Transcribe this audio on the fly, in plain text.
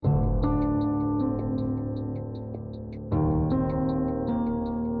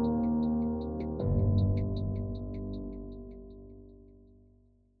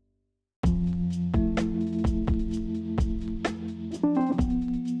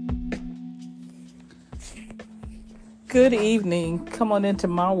Good evening. Come on into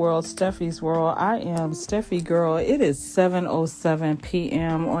my world, Steffi's world. I am Steffi Girl. It is 7:07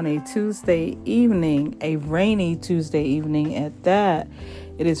 p.m. on a Tuesday evening, a rainy Tuesday evening at that.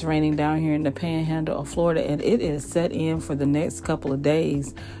 It is raining down here in the panhandle of Florida, and it is set in for the next couple of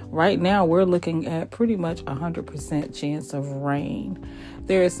days. Right now, we're looking at pretty much 100% chance of rain.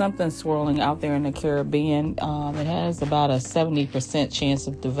 There is something swirling out there in the Caribbean. It has about a 70% chance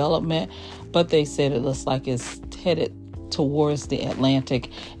of development, but they said it looks like it's headed towards the Atlantic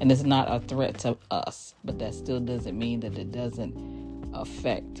and it's not a threat to us. But that still doesn't mean that it doesn't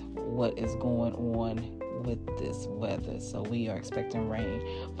affect what is going on with this weather. So we are expecting rain.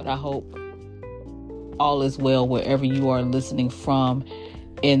 But I hope all is well wherever you are listening from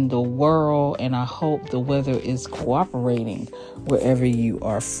in the world, and I hope the weather is cooperating wherever you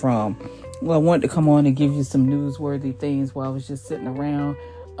are from. Well, I wanted to come on and give you some newsworthy things while I was just sitting around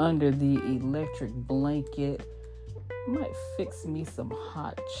under the electric blanket. Might fix me some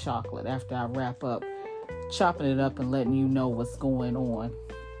hot chocolate after I wrap up chopping it up and letting you know what's going on.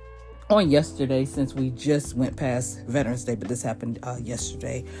 On yesterday, since we just went past Veterans Day, but this happened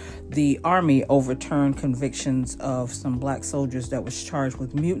yesterday, the Army overturned convictions of some black soldiers that was charged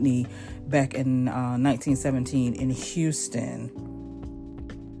with mutiny back in 1917 in Houston.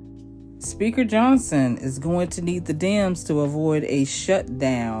 Speaker Johnson is going to need the Dems to avoid a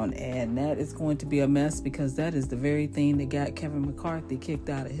shutdown, and that is going to be a mess because that is the very thing that got Kevin McCarthy kicked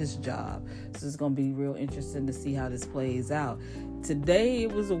out of his job. So it's going to be real interesting to see how this plays out. Today,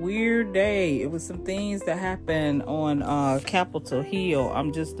 it was a weird day. It was some things that happened on Capitol Hill.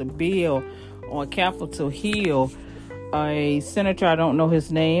 I'm just a bill on Capitol Hill. A senator, I don't know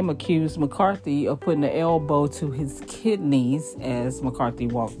his name, accused McCarthy of putting an elbow to his kidneys as McCarthy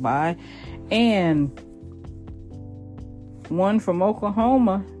walked by. And one from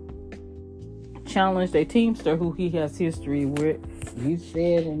Oklahoma challenged a Teamster who he has history with. You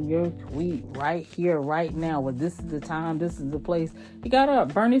said in your tweet right here, right now, well, this is the time, this is the place. He got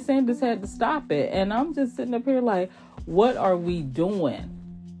up. Bernie Sanders had to stop it. And I'm just sitting up here like, what are we doing?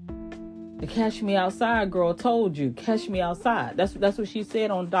 The Catch Me Outside girl told you, catch me outside. That's what she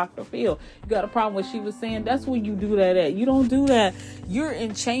said on Dr. Phil. You got a problem with what she was saying? That's where you do that at. You don't do that. You're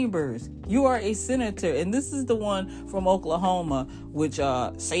in chambers. You are a senator. And this is the one from Oklahoma, which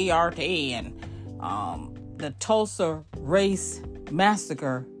CRT and the Tulsa race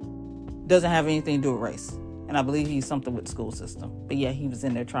massacre doesn't have anything to do with race. And I believe he's something with the school system. But yeah, he was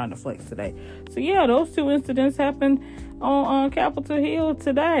in there trying to flex today. So yeah, those two incidents happened on Capitol Hill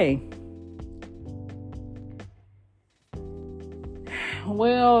today.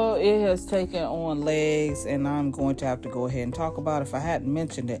 Well, it has taken on legs, and I'm going to have to go ahead and talk about it if I hadn't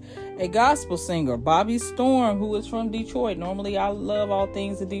mentioned it. A gospel singer, Bobby Storm, who is from Detroit. Normally, I love all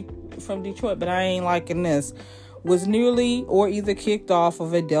things from Detroit, but I ain't liking this. Was nearly or either kicked off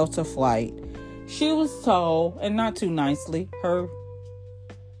of a Delta flight. She was told, and not too nicely, her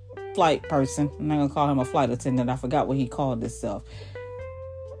flight person, I'm not going to call him a flight attendant. I forgot what he called himself.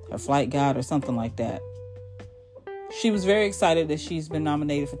 Her flight guide or something like that. She was very excited that she's been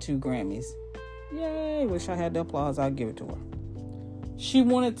nominated for 2 Grammys. Yay, wish I had the applause. I'll give it to her. She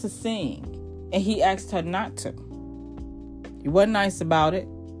wanted to sing, and he asked her not to. He wasn't nice about it.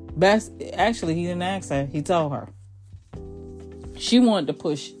 Actually, he didn't ask her. He told her. She wanted to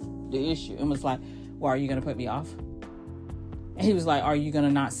push the issue and was like, well, are you going to put me off? And he was like, are you going to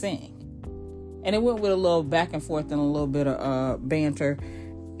not sing? And it went with a little back and forth and a little bit of banter.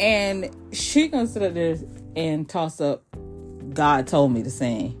 And she going to sit up there and toss up, God told me to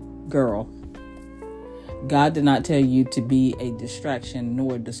sing. Girl, God did not tell you to be a distraction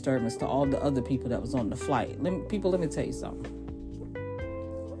nor a disturbance to all the other people that was on the flight. Let me tell you something.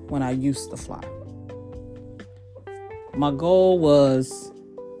 When I used to fly, my goal was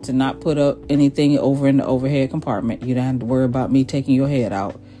to not put up anything over in the overhead compartment. You didn't have to worry about me taking your head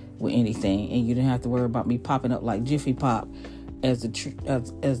out with anything, and you didn't have to worry about me popping up like Jiffy Pop as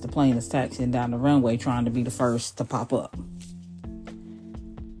the plane is taxiing down the runway trying to be the first to pop up.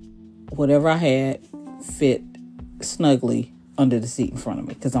 Whatever I had fit snugly under the seat in front of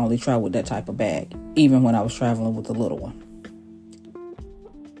me because I only traveled with that type of bag, even when I was traveling with the little one.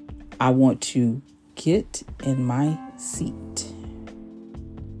 I want to get in my seat.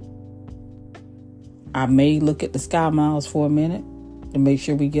 I may look at the sky miles for a minute to make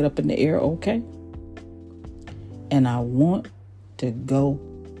sure we get up in the air okay. And I want to go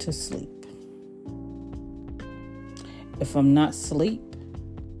to sleep. If I'm not asleep,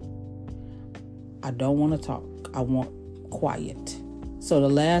 I don't want to talk. I want quiet. So the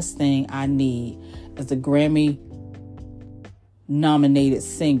last thing I need is a Grammy nominated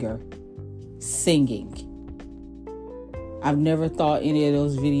singer singing I've never thought any of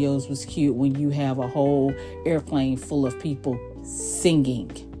those videos was cute when you have a whole airplane full of people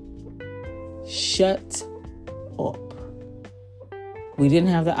singing. Shut up. We didn't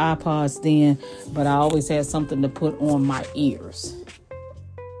have the iPods then, but I always had something to put on my ears.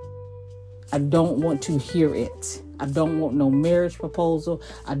 I don't want to hear it. I don't want no marriage proposal.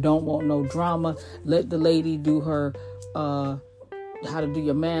 I don't want no drama. Let the lady do her how to do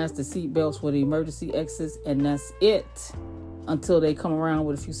your mask, the seat belts for the emergency exits, and that's it until they come around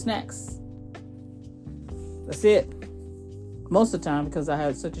with a few snacks. That's it. Most of the time, because I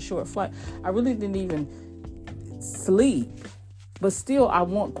had such a short flight, I really didn't even sleep. But still, I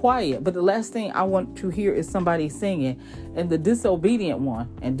want quiet. But the last thing I want to hear is somebody singing. And the disobedient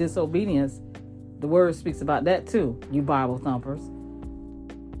one, and disobedience, the word speaks about that too, you Bible thumpers.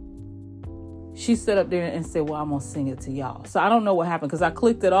 She sat up there and said, well, I'm going to sing it to y'all. So I don't know what happened because I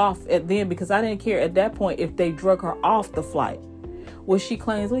clicked it off at then because I didn't care at that point if they drug her off the flight. Well, she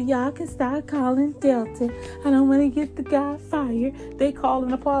claims, well, y'all can start calling Delta. I don't want to get the guy fired. They called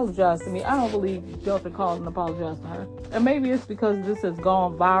and apologized to me. I don't believe Delta called and apologized to her. And maybe it's because this has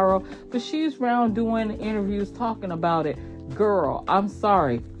gone viral, but she's around doing interviews talking about it. Girl, I'm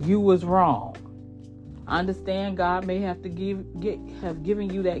sorry. You was wrong. I understand God may have to have given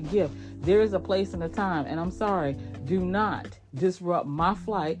you that gift. There is a place and a time, and I'm sorry. Do not disrupt my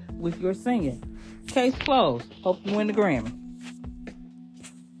flight with your singing. Case closed. Hope you win the Grammy.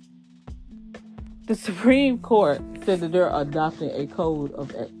 The Supreme Court said that they're adopting a code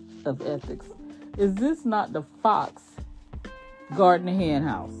of ethics. Is this not the Fox Garden Hen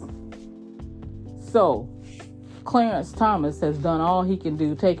House? So, Clarence Thomas has done all he can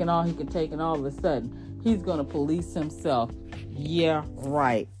do, taken all he can take, and all of a sudden, he's going to police himself. Yeah,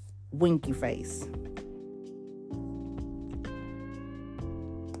 right. Winky face.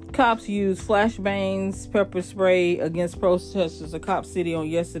 Cops used flashbangs, pepper spray against protesters of Cop City on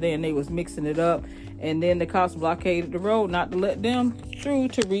yesterday, and they was mixing it up. And then the cops blockaded the road not to let them through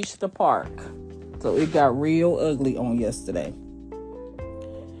to reach the park. So it got real ugly on yesterday.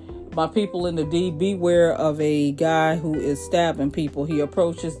 My people in the D, beware of a guy who is stabbing people. He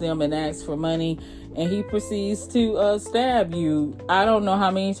approaches them and asks for money, and he proceeds to stab you. I don't know how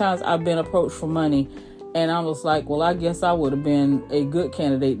many times I've been approached for money. And I was like, well, I guess I would have been a good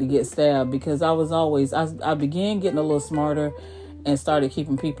candidate to get stabbed because I began getting a little smarter and started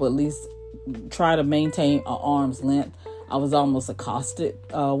keeping people at least try to maintain an arm's length. I was almost accosted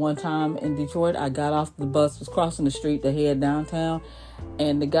one time in Detroit. I got off the bus, was crossing the street to head downtown,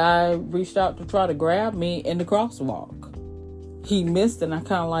 and the guy reached out to try to grab me in the crosswalk. He missed, and I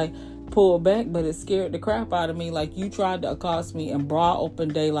kind of like pulled back, but it scared the crap out of me. Like, you tried to accost me in broad open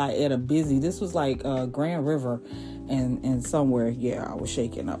daylight at a busy, this was like Grand River and somewhere. Yeah, I was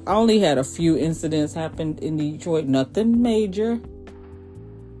shaking up. I only had a few incidents happen in Detroit, nothing major,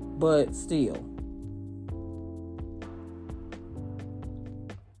 but still.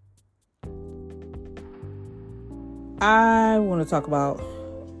 I want to talk about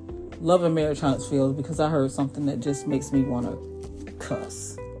Love and Marriage Huntsville because I heard something that just makes me want to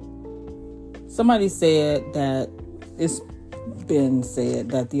cuss. Somebody said that it's been said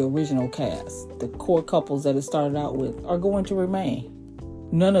that the original cast, the core couples that it started out with, are going to remain.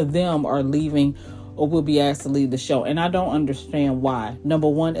 None of them are leaving or will be asked to leave the show. And I don't understand why. Number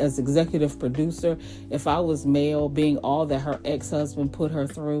one, as executive producer, if I was male, being all that her ex-husband put her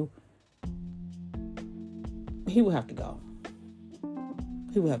through, he would have to go.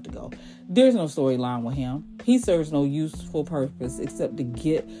 He would have to go. There's no storyline with him. He serves no useful purpose except to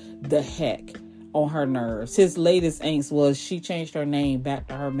get the heck on her nerves. His latest angst was she changed her name back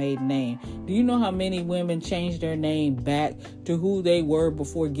to her maiden name. Do you know how many women changed their name back to who they were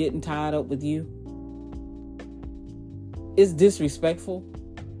before getting tied up with you? It's disrespectful.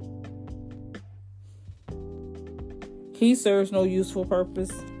 He serves no useful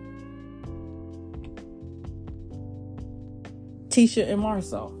purpose. Tisha and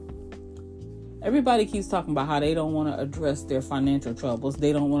Marcel. Everybody keeps talking about how they don't want to address their financial troubles.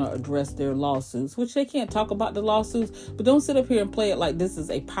 They don't want to address their lawsuits, which they can't talk about the lawsuits, but don't sit up here and play it like this is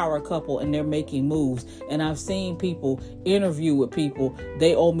a power couple and they're making moves. And I've seen people interview with people.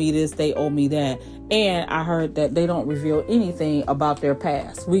 They owe me this, they owe me that. And I heard that they don't reveal anything about their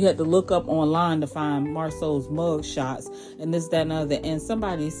past. We had to look up online to find Marcel's mug shots and this, that, and other. And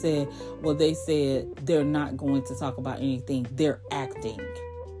somebody said, well, they said they're not going to talk about anything. They're acting.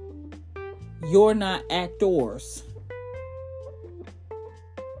 You're not actors.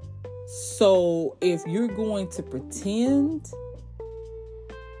 So if you're going to pretend,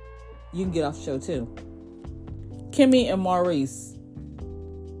 you can get off the show too. Kimmy and Maurice,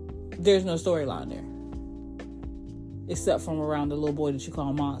 there's no storyline there. except from around the little boy that you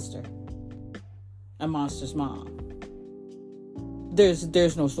call Monster and Monster's mom. There's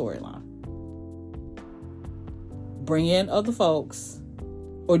no storyline. Bring in other folks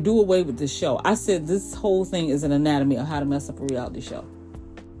or do away with this show. I said this whole thing is an anatomy of how to mess up a reality show.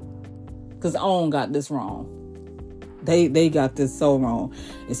 Because OWN got this wrong. They got this so wrong.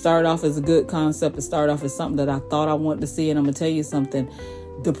 It started off as a good concept. It started off as something that I thought I wanted to see. And I'm going to tell you something.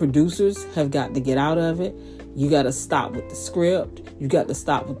 The producers have got to get out of it. You got to stop with the script. You got to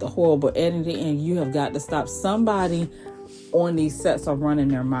stop with the horrible editing. And you have got to stop. Somebody on these sets are running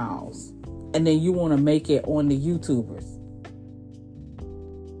their mouths. And then you want to make it on the YouTubers.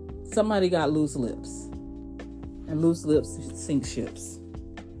 Somebody got loose lips. And loose lips sink ships.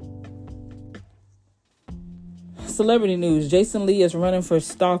 Celebrity news. Jason Lee is running for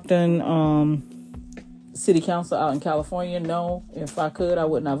Stockton City Council out in California. No, if I could, I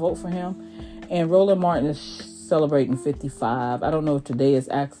would not vote for him. And Roland Martin is celebrating 55. I don't know if today is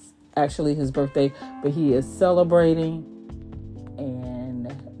actually his birthday, but he is celebrating. And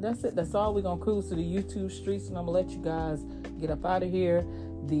that's it. That's all. We're going to cruise to the YouTube streets, and I'm going to let you guys get up out of here.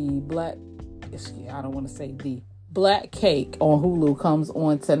 The Black Cake on Hulu comes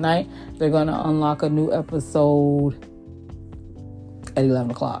on tonight. They're going to unlock a new episode at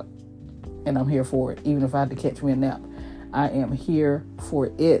 11 o'clock. And I'm here for it. Even if I had to catch me a nap, I am here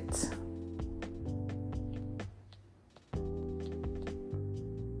for it.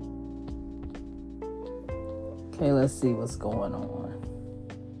 Okay, let's see what's going on.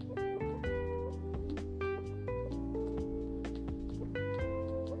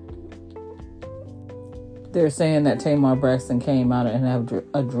 They're saying that Tamar Braxton came out and have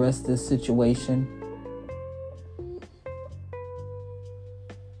addressed this situation.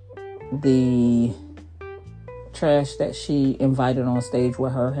 The trash that she invited on stage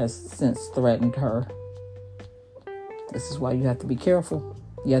with her has since threatened her. This is why you have to be careful.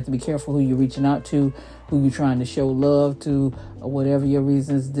 You have to be careful who you're reaching out to, who you're trying to show love to, or whatever your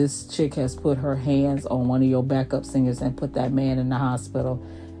reasons. This chick has put her hands on one of your backup singers and put that man in the hospital.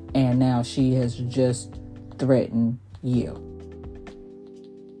 And now she has just threaten you.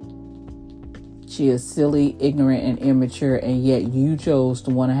 She is silly, ignorant, and immature, and yet you chose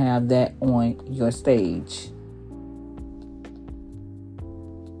to want to have that on your stage.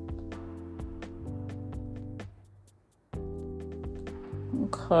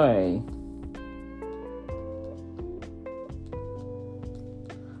 Okay.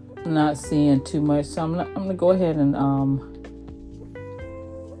 I'm not seeing too much, so I'm gonna go ahead and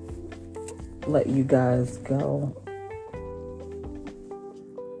let you guys go.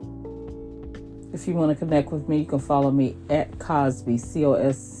 If you want to connect with me, you can follow me at Cosby,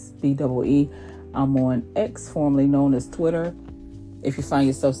 COSBEE. I'm on X, formerly known as Twitter. If you find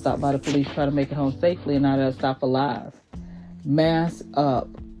yourself stopped by the police, try to make it home safely and not at a stop alive. Mask up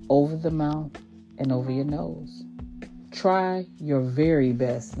over the mouth and over your nose. Try your very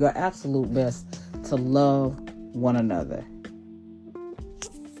best, your absolute best, to love one another.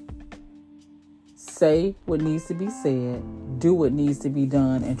 Say what needs to be said, do what needs to be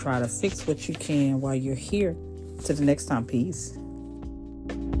done, and try to fix what you can while you're here. Till the next time, peace.